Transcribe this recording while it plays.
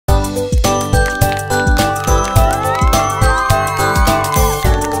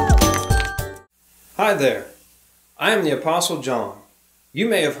there. I am the Apostle John. You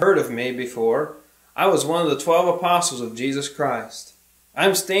may have heard of me before. I was one of the 12 apostles of Jesus Christ. I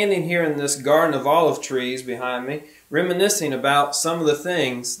am standing here in this garden of olive trees behind me, reminiscing about some of the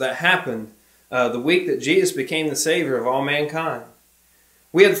things that happened the week that Jesus became the Savior of all mankind.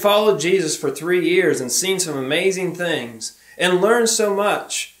 We had followed Jesus for 3 years and seen some amazing things and learned so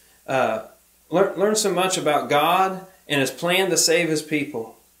much, learned so much about God and His plan to save His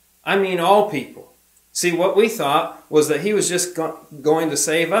people. I mean all people. See, what we thought was that He was just going to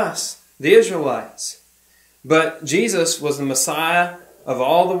save us, the Israelites. But Jesus was the Messiah of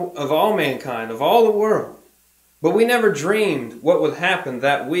all mankind, of all the world. But we never dreamed what would happen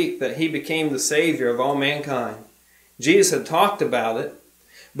that week that He became the Savior of all mankind. Jesus had talked about it,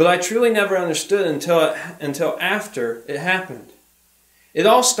 but I truly never understood until after it happened. It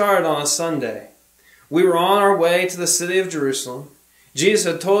all started on a Sunday. We were on our way to the city of Jerusalem. Jesus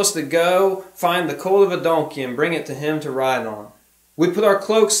had told us to go find the colt of a donkey and bring it to Him to ride on. We put our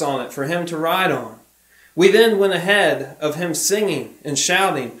cloaks on it for Him to ride on. We then went ahead of Him singing and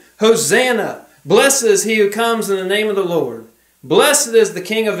shouting, "Hosanna! Blessed is He who comes in the name of the Lord. Blessed is the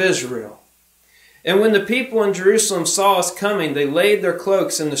King of Israel." And when the people in Jerusalem saw us coming, they laid their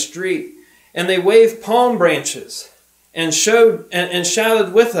cloaks in the street, and they waved palm branches and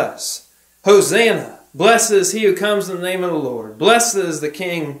shouted with us, "Hosanna! Blessed is He who comes in the name of the Lord. Blessed is the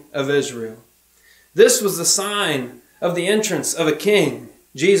King of Israel." This was the sign of the entrance of a king,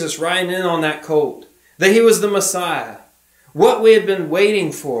 Jesus riding in on that colt, that He was the Messiah. What we had been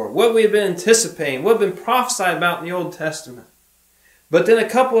waiting for, what we had been anticipating, what had been prophesied about in the Old Testament. But then a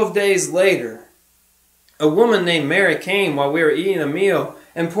couple of days later, a woman named Mary came while we were eating a meal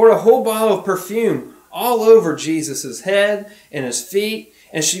and poured a whole bottle of perfume all over Jesus' head and His feet,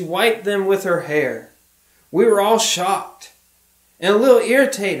 and she wiped them with her hair. We were all shocked and a little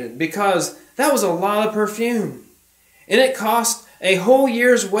irritated because that was a lot of perfume. And it cost a whole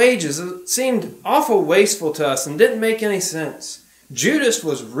year's wages. It seemed awful wasteful to us and didn't make any sense. Judas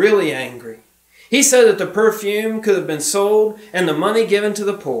was really angry. He said that the perfume could have been sold and the money given to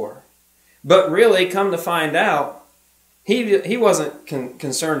the poor. But really, come to find out, he wasn't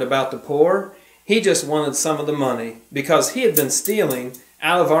concerned about the poor. He just wanted some of the money because he had been stealing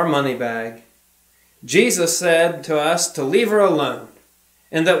out of our money bag. Jesus said to us to leave her alone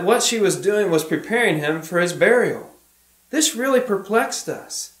and that what she was doing was preparing Him for His burial. This really perplexed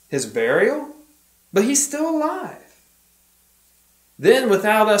us. His burial? But He's still alive. Then,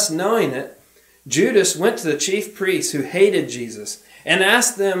 without us knowing it, Judas went to the chief priests who hated Jesus and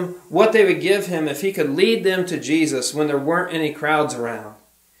asked them what they would give him if he could lead them to Jesus when there weren't any crowds around.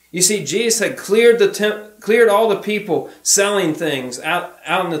 You see, Jesus had cleared all the people selling things out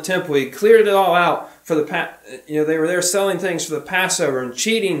in the temple. He cleared it all out for they were there selling things for the Passover and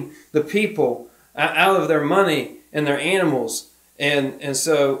cheating the people out of their money and their animals. And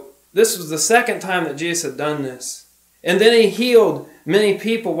so this was the second time that Jesus had done this. And then He healed many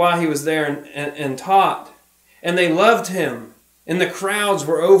people while He was there and taught. And they loved Him. And the crowds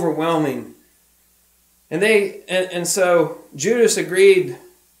were overwhelming. And so Judas agreed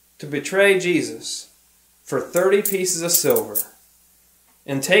to betray Jesus for 30 pieces of silver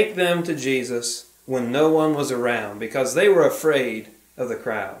and take them to Jesus when no one was around because they were afraid of the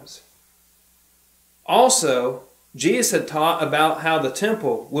crowds. Also, Jesus had taught about how the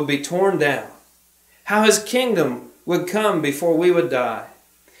temple would be torn down, how His kingdom would come before we would die,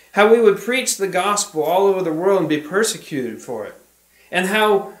 how we would preach the gospel all over the world and be persecuted for it, and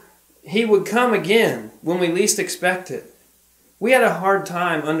how He would come again when we least expect it. We had a hard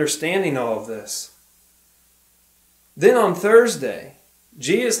time understanding all of this. Then on Thursday,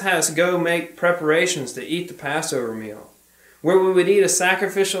 Jesus had us go make preparations to eat the Passover meal, where we would eat a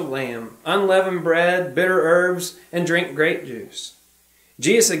sacrificial lamb, unleavened bread, bitter herbs, and drink grape juice.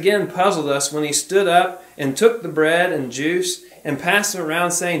 Jesus again puzzled us when He stood up and took the bread and juice and passed them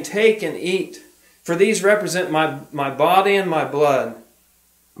around saying, "Take and eat, for these represent my body and my blood.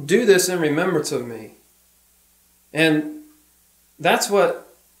 Do this in remembrance of me." And that's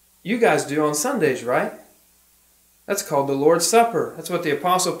what you guys do on Sundays, right? That's called the Lord's Supper. That's what the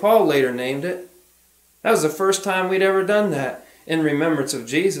Apostle Paul later named it. That was the first time we'd ever done that in remembrance of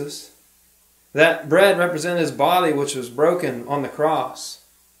Jesus. That bread represented His body, which was broken on the cross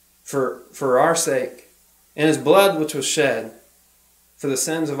for our sake, and His blood, which was shed for the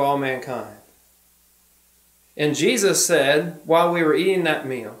sins of all mankind. And Jesus said, while we were eating that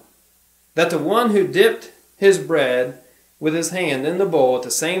meal, that the one who dipped his bread with his hand in the bowl at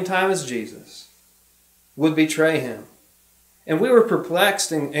the same time as Jesus would betray Him. And we were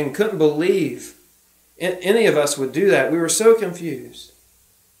perplexed and couldn't believe any of us would do that. We were so confused.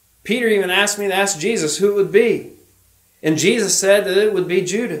 Peter even asked me to ask Jesus who it would be. And Jesus said that it would be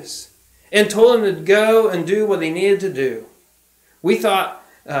Judas, and told him to go and do what he needed to do. We thought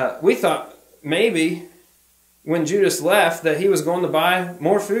maybe when Judas left that he was going to buy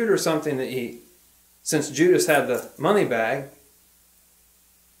more food or something to eat, since Judas had the money bag.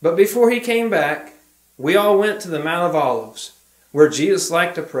 But before he came back, we all went to the Mount of Olives, where Jesus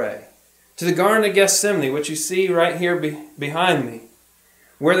liked to pray, to the Garden of Gethsemane, which you see right here behind me,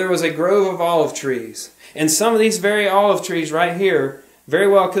 where there was a grove of olive trees. And some of these very olive trees right here very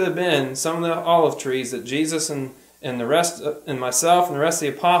well could have been some of the olive trees that Jesus and myself and the rest of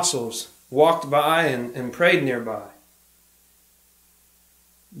the apostles walked by and prayed nearby.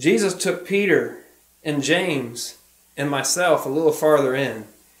 Jesus took Peter and James and myself a little farther in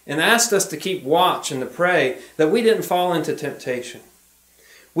and asked us to keep watch and to pray that we didn't fall into temptation.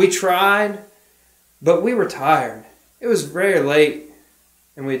 We tried, but we were tired. It was very late,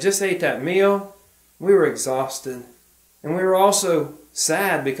 and we just ate that meal. We were exhausted, and we were also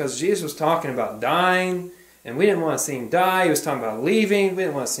sad because Jesus was talking about dying, and we didn't want to see him die. He was talking about leaving. We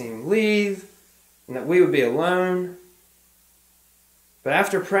didn't want to see him leave, and that we would be alone. But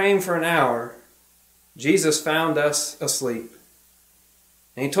after praying for an hour, Jesus found us asleep.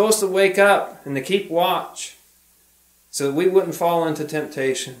 And he told us to wake up and to keep watch so that we wouldn't fall into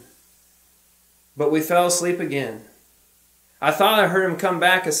temptation. But we fell asleep again. I thought I heard him come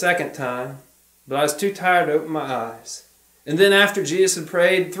back a second time, but I was too tired to open my eyes. And then after Jesus had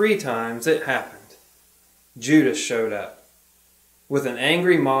prayed 3 times, it happened. Judas showed up with an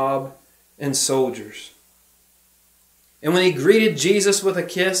angry mob and soldiers. And when he greeted Jesus with a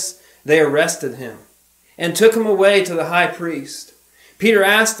kiss, they arrested him and took him away to the high priest. Peter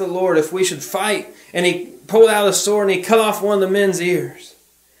asked the Lord if we should fight, and he pulled out a sword and he cut off one of the men's ears.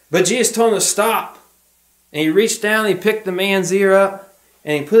 But Jesus told him to stop. And he reached down, and he picked the man's ear up,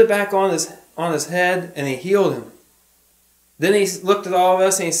 and he put it back on his head, and he healed him. Then he looked at all of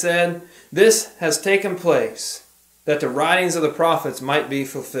us and he said, "This has taken place, that the writings of the prophets might be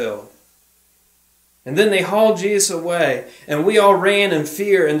fulfilled." And then they hauled Jesus away, and we all ran in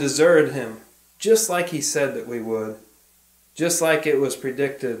fear and deserted him, just like he said that we would, just like it was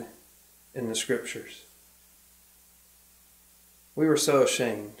predicted in the Scriptures. We were so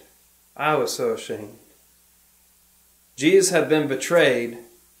ashamed. I was so ashamed. Jesus had been betrayed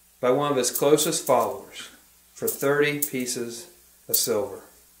by one of his closest followers for 30 pieces of silver.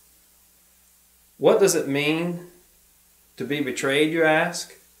 What does it mean to be betrayed, you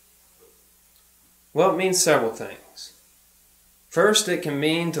ask? Well, it means several things. First, it can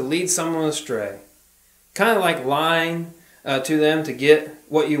mean to lead someone astray, kind of like lying to them to get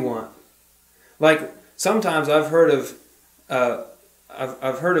what you want. Like sometimes I've heard of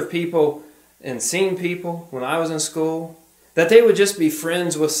people and seen people when I was in school that they would just be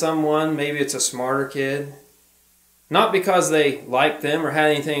friends with someone. Maybe it's a smarter kid, not because they liked them or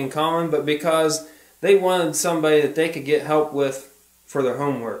had anything in common, but because they wanted somebody that they could get help with for their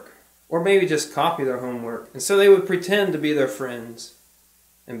homework, or maybe just copy their homework. And so they would pretend to be their friends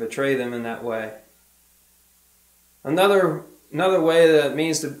and betray them in that way. Another way that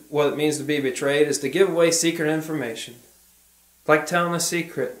what it means to be betrayed is to give away secret information, like telling a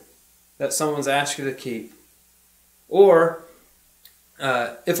secret that someone's asked you to keep. Or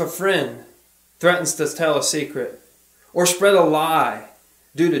if a friend threatens to tell a secret or spread a lie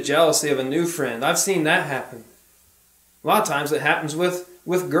due to jealousy of a new friend. I've seen that happen. A lot of times it happens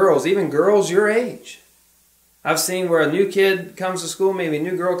with girls, even girls your age. I've seen where a new kid comes to school, maybe a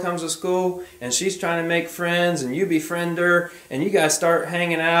new girl comes to school, and she's trying to make friends, and you befriend her, and you guys start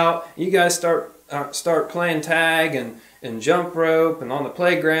hanging out, you guys start playing tag and jump rope and on the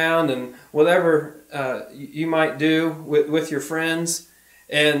playground and whatever you might do with your friends,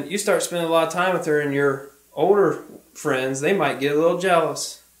 and you start spending a lot of time with her, and your older friends, they might get a little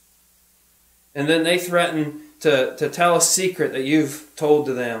jealous. And then they threaten to tell a secret that you've told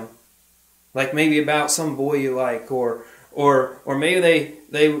to them, like maybe about some boy you like, or maybe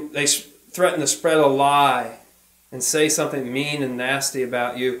they threaten to spread a lie and say something mean and nasty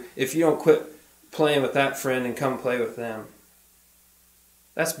about you if you don't quit playing with that friend and come play with them.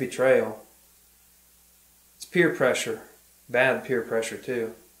 That's betrayal. It's peer pressure, bad peer pressure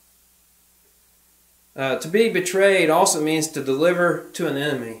too. To be betrayed also means to deliver to an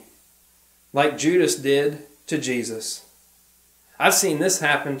enemy, like Judas did to Jesus. I've seen this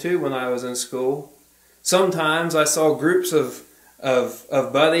happen too when I was in school. Sometimes I saw groups of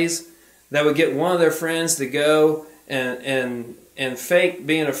buddies that would get one of their friends to go and fake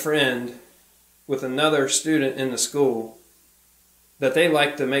being a friend with another student in the school that they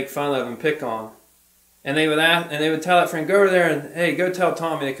like to make fun of and pick on. And they would tell that friend, go over there and, hey, go tell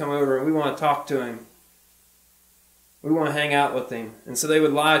Tommy to come over and we want to talk to him. We want to hang out with him. And so they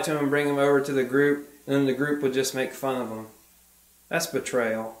would lie to him and bring him over to the group, and then the group would just make fun of him. That's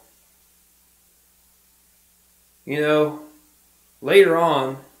betrayal. You know, later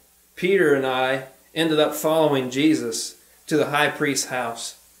on, Peter and I ended up following Jesus to the high priest's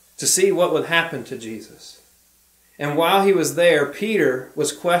house to see what would happen to Jesus. And while he was there, Peter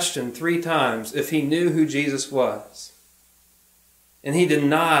was questioned 3 times if he knew who Jesus was. And he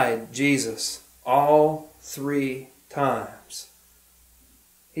denied Jesus all 3 times.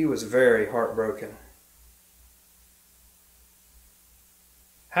 He was very heartbroken.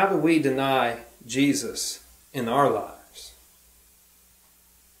 How do we deny Jesus in our lives?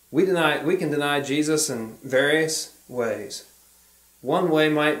 We can deny Jesus in various ways. One way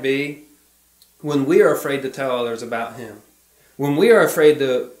might be when we are afraid to tell others about him. When we are afraid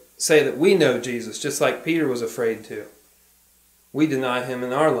to say that we know Jesus, just like Peter was afraid to. We deny him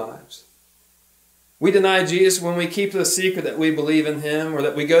in our lives. We deny Jesus when we keep the secret that we believe in him, or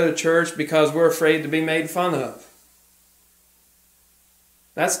that we go to church because we're afraid to be made fun of.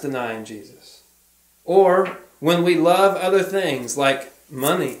 That's denying Jesus. Or when we love other things like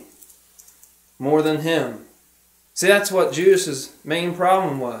money more than him. See, that's what Judas's main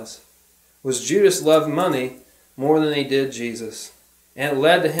problem was Judas loved money more than he did Jesus. And it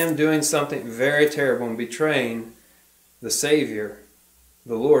led to him doing something very terrible and betraying the Savior,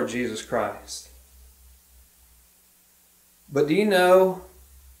 the Lord Jesus Christ. But do you know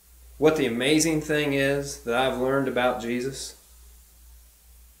what the amazing thing is that I've learned about Jesus?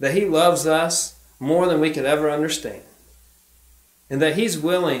 That he loves us more than we could ever understand. And that he's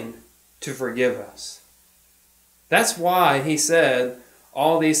willing to forgive us. That's why he said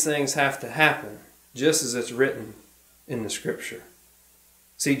all these things have to happen, just as it's written in the Scripture.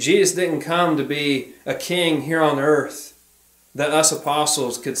 See, Jesus didn't come to be a king here on earth that us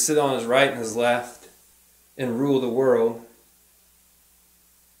apostles could sit on his right and his left and rule the world.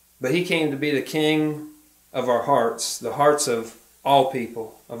 But he came to be the king of our hearts, the hearts of all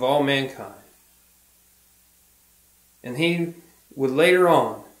people, of all mankind. And he would later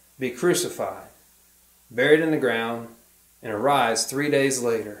on be crucified, buried in the ground, and arise 3 days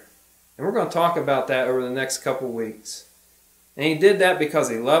later. And we're going to talk about that over the next couple of weeks. And he did that because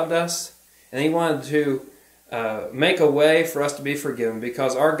he loved us, and he wanted to make a way for us to be forgiven,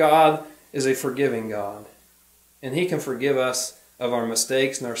 because our God is a forgiving God. And he can forgive us of our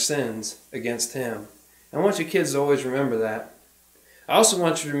mistakes and our sins against him. And I want you kids to always remember that. I also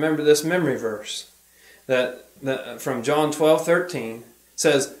want you to remember this memory verse that from John 12:13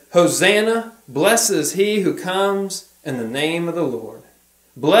 says, Hosanna, blessed is he who comes in the name of the Lord.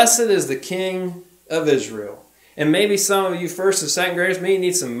 Blessed is the King of Israel. And maybe some of you first and second graders, maybe you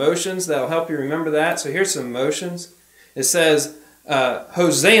need some motions that will help you remember that. So here's some motions. It says,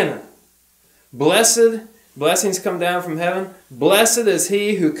 Hosanna, blessings come down from heaven. Blessed is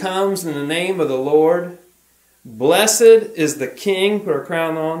he who comes in the name of the Lord. Blessed is the King, put a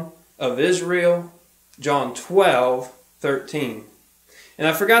crown on, of Israel. John 12:13. And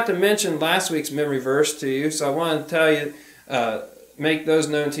I forgot to mention last week's memory verse to you, so I wanted to tell you, make those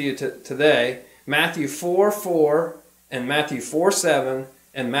known to you today. Matthew 4:4 and Matthew 4:7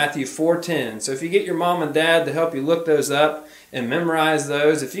 and Matthew 4:10. So if you get your mom and dad to help you look those up and memorize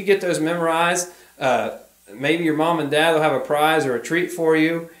those, if you get those memorized, maybe your mom and dad will have a prize or a treat for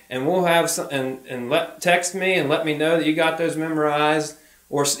you, and we'll have some, text me and let me know that you got those memorized,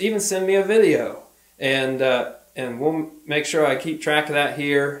 or even send me a video, and we'll make sure I keep track of that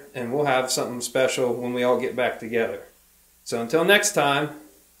here, and we'll have something special when we all get back together. So until next time,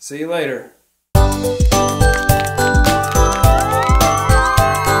 see you later.